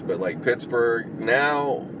places, but like Pittsburgh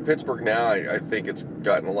now, I think it's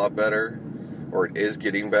gotten a lot better, or it is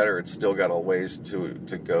getting better. It's still got a ways to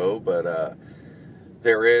go, but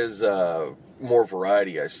there is more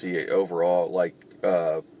variety, I see overall. Like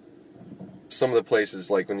some of the places,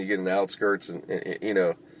 like when you get in the outskirts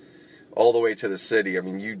and all the way to the city, I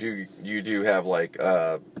mean, you do have like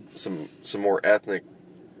some more ethnic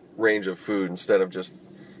range of food, instead of just,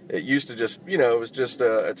 it used to just, it was just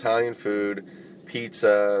Italian food,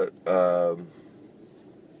 pizza,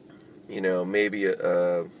 maybe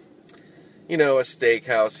a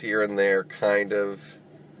steakhouse here and there, kind of.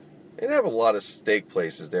 They have a lot of steak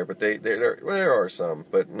places there, but there are some,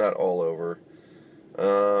 but not all over.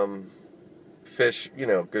 Fish,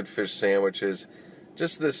 good fish sandwiches,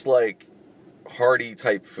 just this like hearty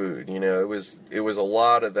type food. It was a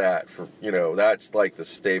lot of that for, that's like the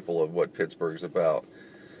staple of what Pittsburgh's about.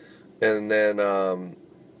 And then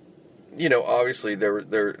obviously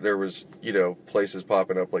there was places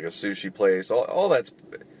popping up, like a sushi place. All that's,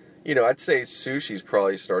 I'd say sushi's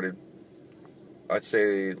probably started. I'd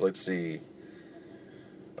say, let's see,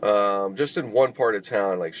 Just in one part of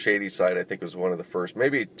town, like Shadyside, I think was one of the first,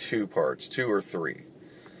 maybe 2 or 3.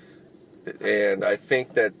 And I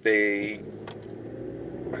think that they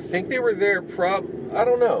were there I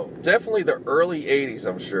don't know, definitely the early 80s,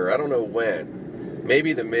 I'm sure. I don't know when.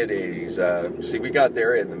 Maybe the mid 80s. See, we got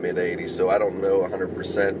there in the mid 80s, so I don't know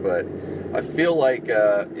 100%, but I feel like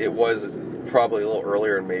it was probably a little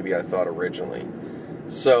earlier than maybe I thought originally.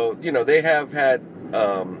 So, they have had,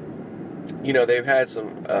 they've had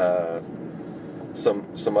some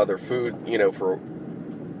other food,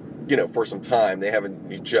 for some time. They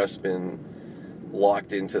haven't just been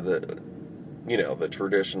locked into the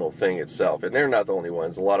traditional thing itself. And they're not the only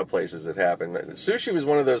ones. A lot of places it happened. Sushi was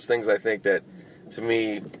one of those things, I think, that, to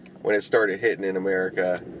me, when it started hitting in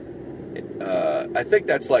America, I think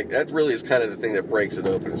that really is kind of the thing that breaks it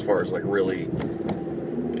open as far as, like, really,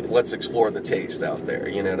 let's explore the taste out there,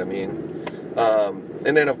 you know what I mean?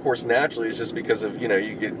 And then, of course, naturally, it's just because of,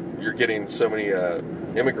 you're getting so many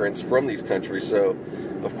immigrants from these countries, so,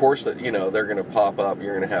 of course, that they're going to pop up.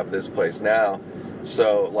 You're going to have this place now.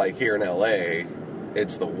 So, like, here in LA,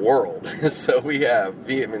 it's the world. So we have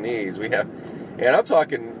Vietnamese, and I'm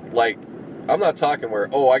talking, like, I'm not talking where,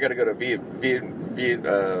 I got to go to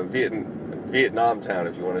Vietnam town,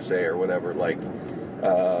 if you want to say, or whatever, like,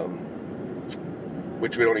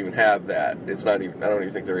 which we don't even have that. It's not even, I don't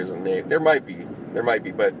even think there is a name. There might be,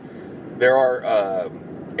 but there are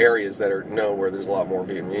areas that are known where there's a lot more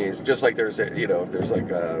Vietnamese, just like there's, if there's like,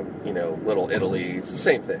 Little Italy, it's the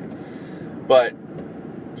same thing. But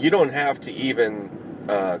you don't have to even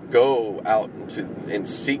go out and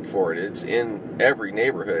seek for it. It's in every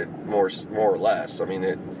neighborhood, more or less. I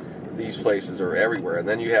mean, these places are everywhere. And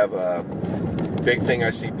then you have a big thing I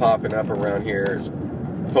see popping up around here is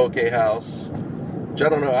Poke House, which I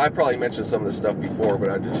don't know. I probably mentioned some of this stuff before, but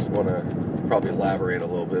I just want to probably elaborate a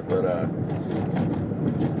little bit. But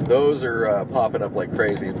those are popping up like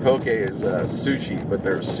crazy. And Poke is sushi, but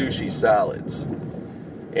they're sushi salads.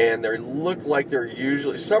 And they look like they're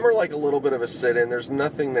usually, some are like a little bit of a sit-in. There's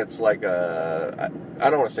nothing that's like I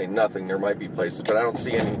don't want to say nothing. There might be places, but I haven't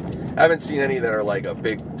seen any that are like a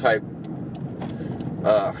big type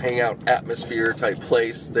hangout atmosphere type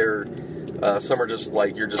place. They're, some are just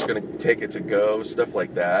like, you're just going to take it to go, stuff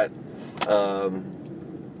like that. I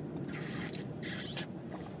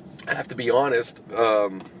have to be honest,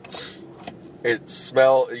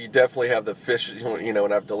 you definitely have the fish,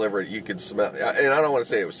 when I've delivered it, you can smell, and I don't want to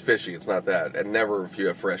say it was fishy, it's not that, and never, if you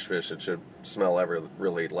have fresh fish, it should smell ever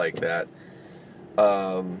really like that.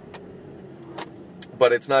 But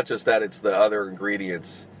it's not just that, it's the other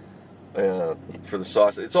ingredients for the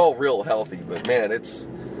sauce. It's all real healthy, but man, it's,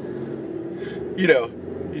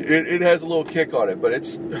 it has a little kick on it, but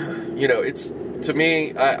it's, it's, to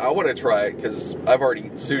me, I want to try it, because I've already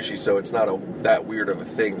eaten sushi, so it's not that weird of a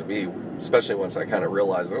thing to me, especially once I kind of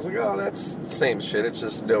realized it. I was like, oh, that's the same shit, it's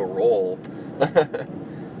just no roll.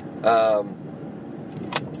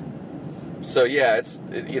 So yeah, it's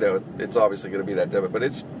obviously going to be that debit, but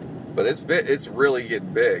it's really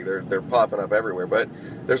getting big. They're popping up everywhere, but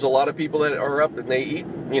there's a lot of people that are up and they eat,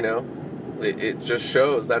 it just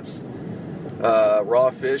shows that's, raw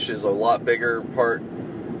fish is a lot bigger part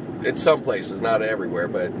in some places, not everywhere,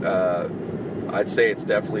 but I'd say it's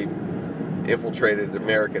definitely infiltrated the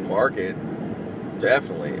American market,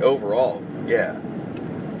 definitely, overall, yeah.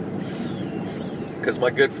 Because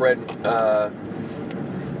my good friend, out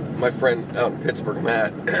in Pittsburgh,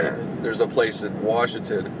 Matt, there's a place in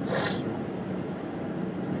Washington,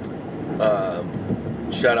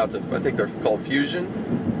 shout out to, I think they're called Fusion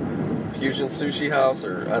Sushi House,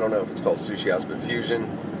 or I don't know if it's called Sushi House, but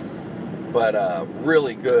Fusion. But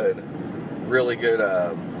really good, what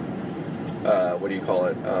do you call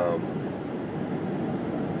it?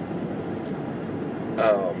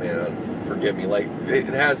 Oh man, forgive me. Like, it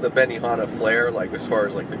has the Benihana flair, like as far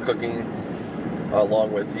as like the cooking,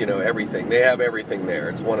 along with everything. They have everything there.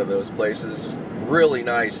 It's one of those places. Really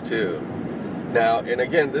nice too. Now, and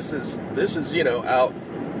again, this is out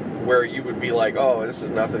where you would be like, oh, this is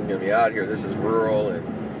nothing gonna be out here. This is rural and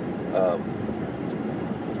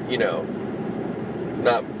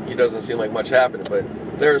it doesn't seem like much happening, but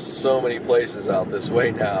there's so many places out this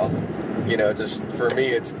way now. Just for me,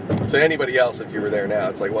 it's, to anybody else, if you were there now,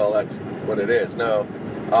 it's like, well, that's what it is. No,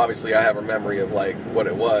 obviously I have a memory of like what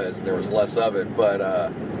it was, and there was less of it, but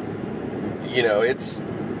it's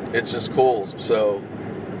just cool. So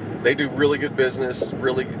they do really good business.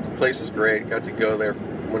 Really, the place is great. Got to go there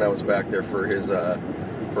when I was back there for his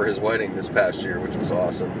wedding this past year, which was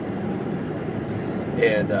awesome.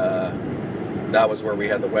 And that was where we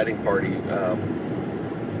had the wedding party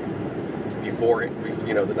before,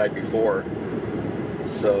 the night before.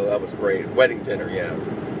 So that was great. Wedding dinner, yeah.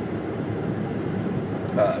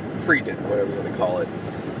 Pre-dinner, whatever you want to call it.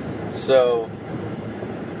 So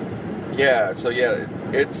yeah, it's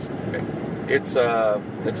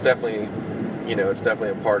definitely, it's definitely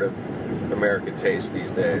a part of American taste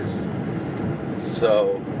these days.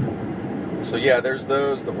 So yeah, there's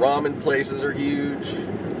those. The ramen places are huge,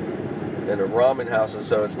 and the ramen houses.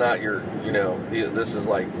 So it's not your, this is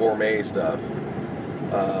like gourmet stuff.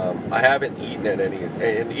 I haven't eaten at any,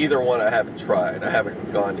 and either one I haven't tried. I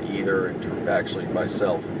haven't gone to either and actually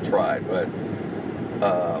myself tried, but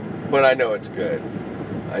I know it's good.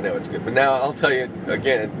 But now I'll tell you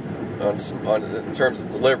again, in terms of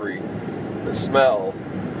delivery, the smell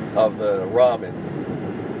of the ramen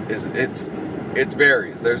it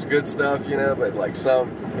varies. There's good stuff, but like some,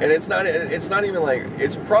 and it's not even like,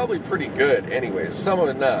 it's probably pretty good anyways. Some of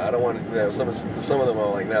it, nah, I don't want to, some of them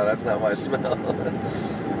I'm like, no, that's not my smell.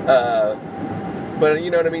 But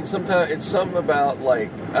you know what I mean? Sometimes it's something about, like,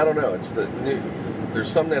 I don't know, there's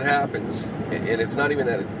something that happens, and it's not even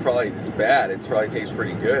that it probably is bad. It probably tastes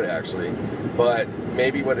pretty good, actually. But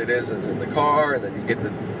maybe what it is in the car, and then you get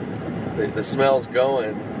the smells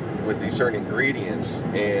going with these certain ingredients,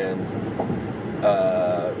 and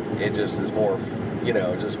it just is more,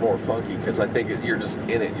 just more funky, because I think you're just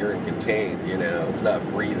in it, you're contained, it's not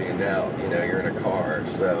breathing out, you're in a car,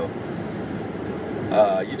 so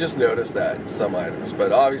you just notice that in some items.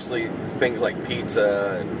 But obviously things like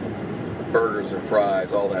pizza and burgers and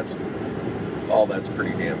fries, all that's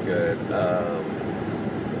pretty damn good.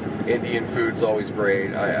 Indian food's always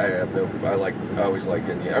great. I always like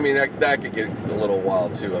Indian. I mean, that could get a little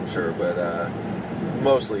wild too, I'm sure, but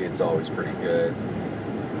mostly it's always pretty good.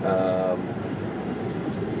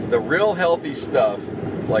 The real healthy stuff,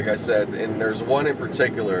 like I said, and there's one in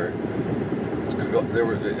particular.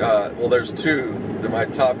 There's two. They're my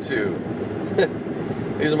top two.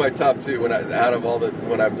 These are my top two out of all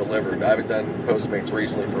when I've delivered. I haven't done Postmates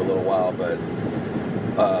recently for a little while, but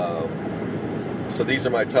so these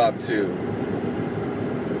are my top two.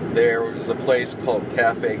 There was a place called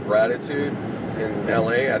Cafe Gratitude in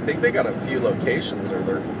LA. I think they got a few locations, or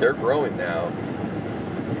they're growing now,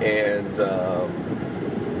 and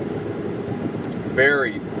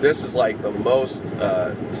this is like the most,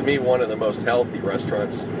 to me, one of the most healthy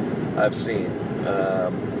restaurants I've seen.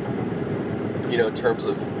 In terms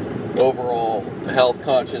of overall health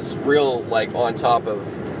conscious, real, like, on top of,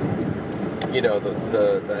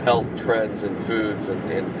 the health trends and foods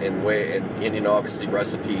and way, and obviously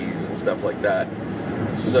recipes and stuff like that.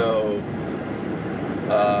 So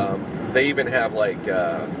they even have, like,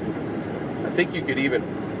 I think you could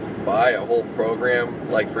even buy a whole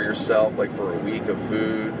program, like, for yourself, like for a week of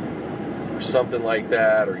food or something like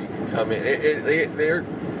that, or you can come in.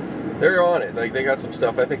 They're on it. Like, they got some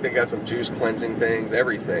stuff. I think they got some juice cleansing things,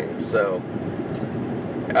 everything. So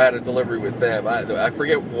I had a delivery with them. I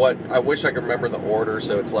forget what. I wish I could remember the order.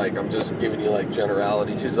 So it's like I'm just giving you, like,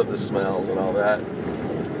 generalities of the smells and all that.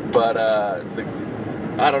 But I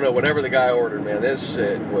don't know. Whatever the guy ordered, man, this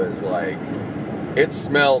shit was like, it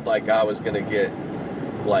smelled like I was gonna get,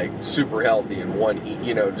 like, super healthy in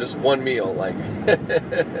just one meal, like.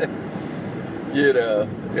 This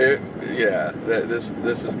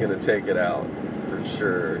is gonna take it out for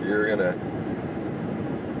sure. You're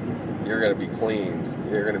gonna be clean.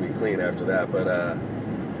 You're gonna be clean after that. But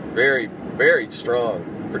very, very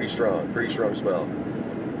strong, pretty strong smell.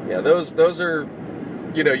 Yeah, those are,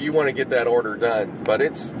 you want to get that order done, but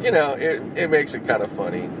it's, it makes it kind of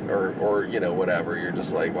funny, or whatever. You're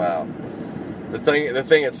just like, wow. The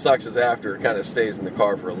thing that sucks is after it kind of stays in the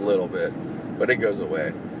car for a little bit, but it goes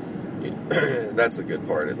away. That's the good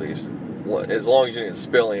part, at least. As long as you didn't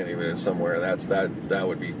spill any of it somewhere, that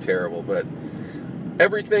would be terrible. But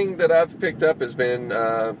everything that I've picked up has been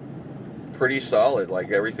pretty solid. Like,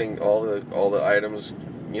 everything, all the items,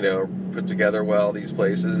 put together well, these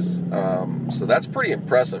places. So that's pretty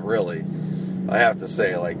impressive, really. I have to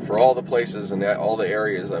say, like, for all the places and all the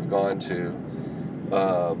areas I've gone to,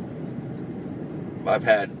 I've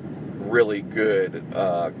had really good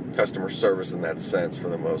customer service in that sense for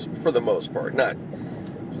the most part. Not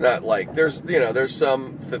like there's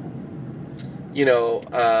some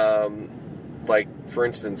like, for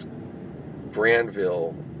instance,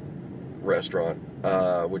 Granville restaurant,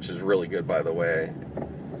 which is really good, by the way.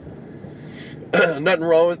 Nothing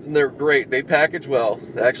wrong with them. They're great. They package well.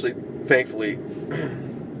 Actually, thankfully,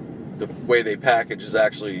 the way they package is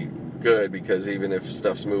actually good, because even if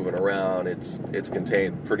stuff's moving around, it's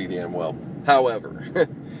contained pretty damn well. However,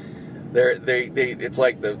 it's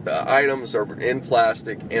like the items are in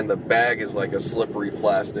plastic, and the bag is like a slippery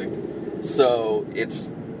plastic, so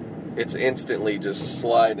it's it's instantly just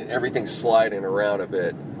sliding. Everything's sliding around a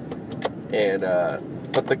bit, and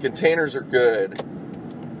but the containers are good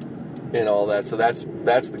and all that. So that's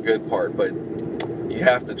the good part. But you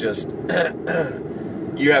have to just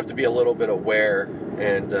you have to be a little bit aware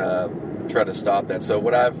and try to stop that. So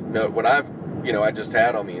what I've I just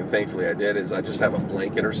had on me, and thankfully I did, is I just have a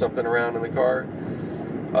blanket or something around in the car,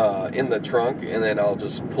 in the trunk, and then I'll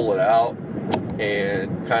just pull it out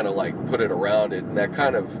and kind of like put it around it, and that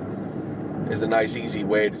kind of is a nice, easy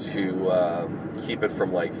way to keep it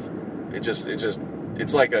from like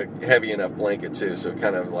it's like a heavy enough blanket too, so it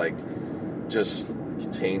kind of like just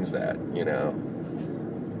contains that,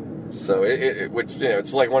 So which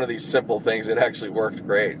it's like one of these simple things. It actually worked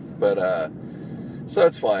great, but so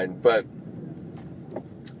it's fine. But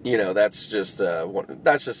that's just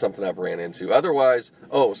something I've ran into. Otherwise,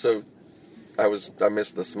 so I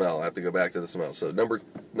missed the smell. I have to go back to the smell. So number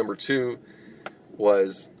 2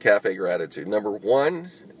 was Cafe Gratitude. Number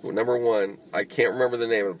one, I can't remember the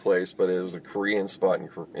name of the place, but it was a Korean spot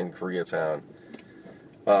in Koreatown.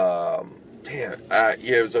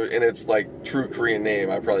 It was and it's like true Korean name.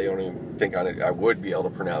 I probably don't even think I would be able to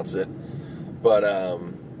pronounce it, but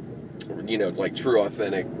like true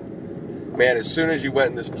authentic. Man, as soon as you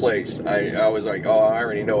went in this place, I was like, oh, I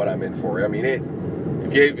already know what I'm in for. I mean,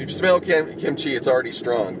 if you smell kimchi, it's already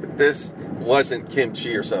strong, but this wasn't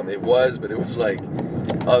kimchi or something. It was, but it was like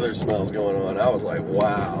other smells going on. I was like,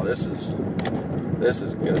 wow, this is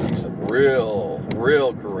gonna be some real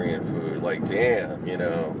Korean food. Like, damn,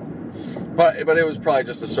 But it was probably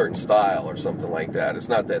just a certain style or something like that. It's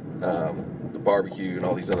not that the barbecue and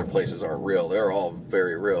all these other places aren't real. They're all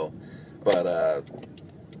very real. But,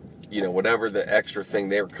 whatever the extra thing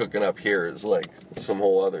they were cooking up here is like some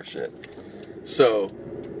whole other shit. So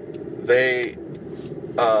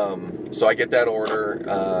so I get that order,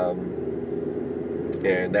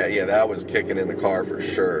 and that was kicking in the car for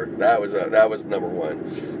sure. That was number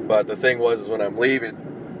one. But the thing was, is when I'm leaving,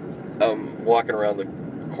 I'm walking around the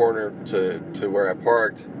corner to where I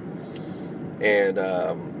parked, and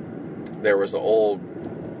there was an old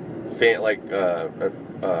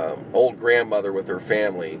old grandmother with her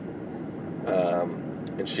family,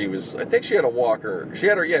 and I think she had a walker. She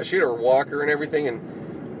had her walker and everything, and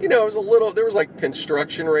it was there was like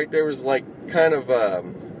construction right there. It was like kind of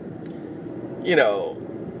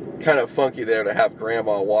kind of funky there to have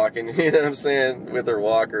grandma walking, you know what I'm saying, with her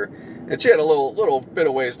walker. And she had a little bit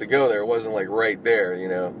of ways to go there. It wasn't like right there,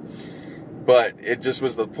 But it just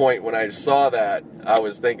was the point when I saw that, I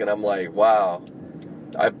was thinking, I'm like, wow,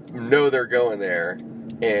 I know they're going there,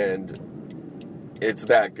 and it's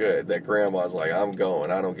that good that grandma's like, I'm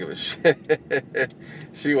going, I don't give a shit.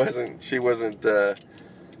 She wasn't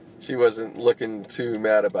looking too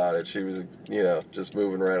mad about it. She was, just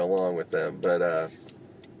moving right along with them. But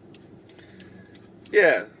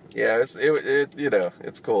yeah,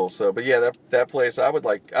 it's cool. So, but yeah, that place, I would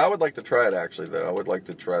like to try it actually, though. I would like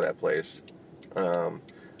to try that place. I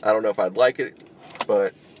don't know if I'd like it,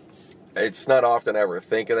 but it's not often I ever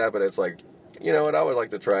think of that, but it's like, you know what, I would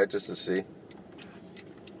like to try it just to see.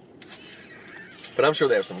 But I'm sure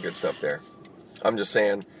they have some good stuff there. I'm just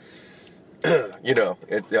saying,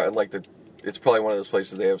 I'd like to, it's probably one of those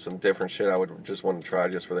places they have some different shit I would just want to try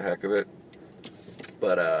just for the heck of it.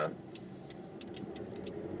 But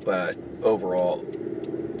overall,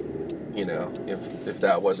 if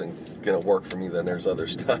that wasn't gonna work for me, then there's other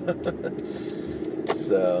stuff.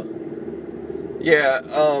 So yeah,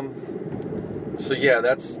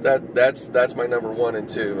 that's my number 1 and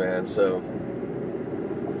 2, man. So,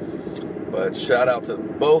 but shout out to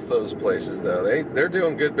both those places, though. They're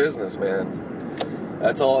doing good business, man.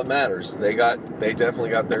 That's all that matters. They definitely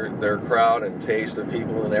got their crowd and taste of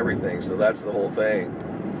people and everything. So that's the whole thing.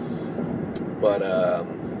 But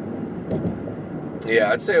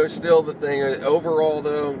yeah, I'd say it was still the thing. Overall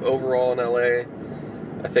in LA,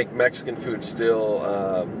 I think Mexican food still,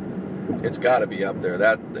 it's got to be up there.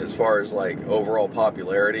 That, as far as like overall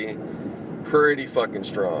popularity, pretty fucking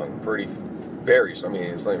strong.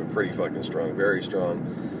 It's not even pretty fucking strong. Very strong.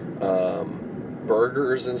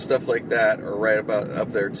 Burgers and stuff like that are right about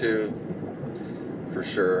up there too, for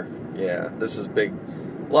sure. Yeah, this is big.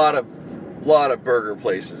 A lot of burger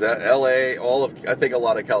places. LA, I think a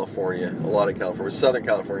lot of California, Southern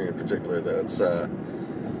California in particular, though. It's,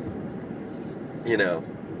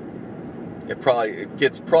 it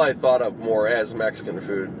gets probably thought of more as Mexican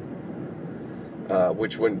food,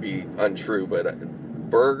 which wouldn't be untrue, but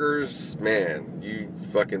burgers, man, you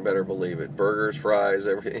fucking better believe it. Burgers, fries,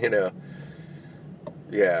 everything,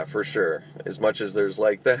 Yeah, for sure. As much as there's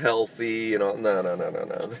like the healthy and all, no.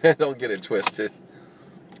 Don't get it twisted.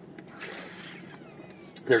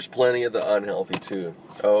 There's plenty of the unhealthy too.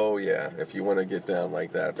 Oh yeah, if you want to get down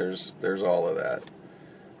like that, there's all of that.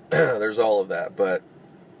 There's all of that, but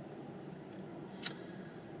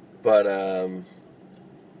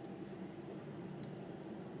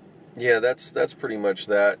yeah, that's pretty much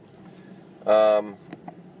that.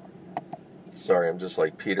 Sorry, I'm just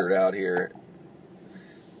like petered out here.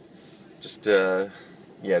 Just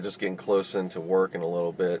getting close into working a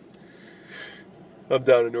little bit. I'm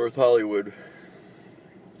down in North Hollywood.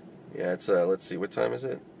 Yeah, it's let's see, what time is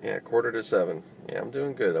it? Yeah, 6:45. Yeah, I'm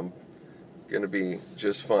doing good. I'm gonna be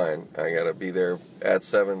just fine. I gotta be there at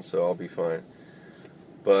 7, so I'll be fine.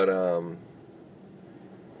 But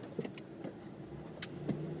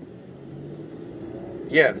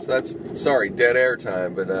yeah, so that's, sorry, dead air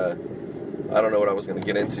time, but I don't know what I was gonna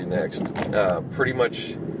get into next. Pretty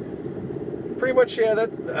much, yeah,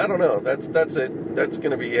 I don't know. That's it. That's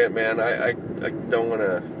gonna be it, man. I don't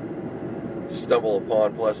wanna stumble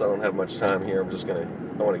upon, plus I don't have much time here. I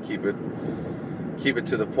wanna keep it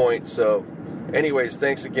to the point. So anyways,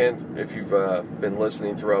 thanks again if you've been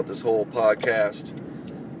listening throughout this whole podcast.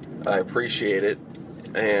 I appreciate it.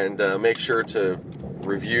 And make sure to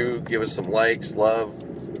review, give us some likes, love,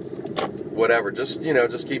 whatever. Just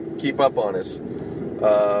keep up on us. And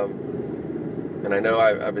I know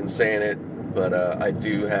I've been saying it, but I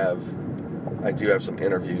do have some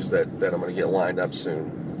interviews that I'm going to get lined up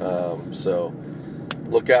soon. So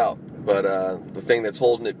look out. But the thing that's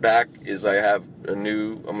holding it back is I'm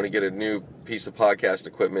going to get a new piece of podcast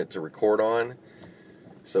equipment to record on.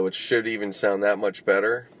 So it should even sound that much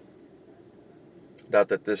better. Not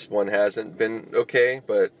that this one hasn't been okay,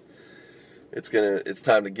 but it's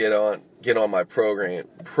time to get on my program.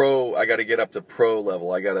 I got to get up to pro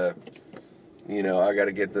level. I got to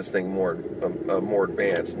get this thing more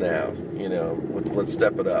advanced now. Let's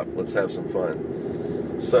step it up. Let's have some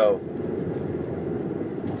fun. So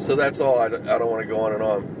that's all. I don't want to go on and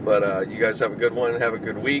on, but you guys have a good one. Have a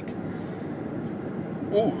good week.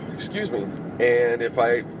 Ooh, excuse me. And if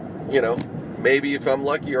maybe if I'm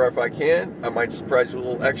lucky or if I can, I might surprise you a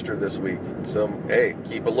little extra this week. So, hey,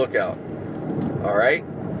 keep a lookout. All right?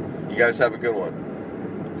 You guys have a good one.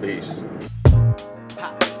 Peace.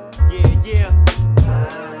 Yeah.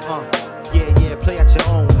 Play at your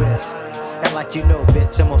own risk. Act like you know,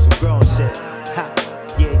 bitch, I'm on some grown shit.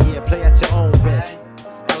 Yeah, play at your own risk.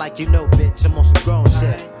 Act like you know, bitch, I'm on some grown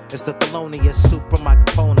shit. It's the Thelonious Super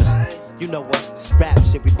Microphoners. You know what's this rap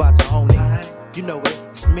shit, we bout to own it. You know it,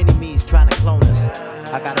 it's mini me's trying to clone us.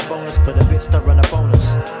 I got a bonus for the bitch that run a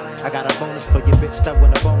bonus. I got a bonus for your bitch that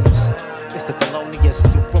win a bonus. It's the Thelonious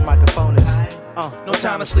Super Microphoners. No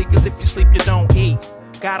time to sleep, cause if you sleep, you don't eat.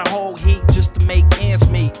 Got a whole heat just to make ends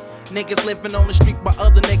meet. Niggas living on the street while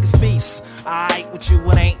other niggas feast. Alright with you,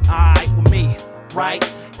 it ain't alright with me, right?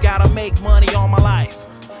 Gotta make money all my life.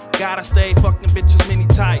 Gotta stay fucking bitches many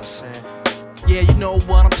types. Yeah, you know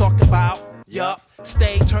what I'm talking about. Yup,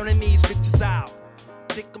 stay turning these bitches out.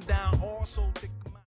 Dick them down.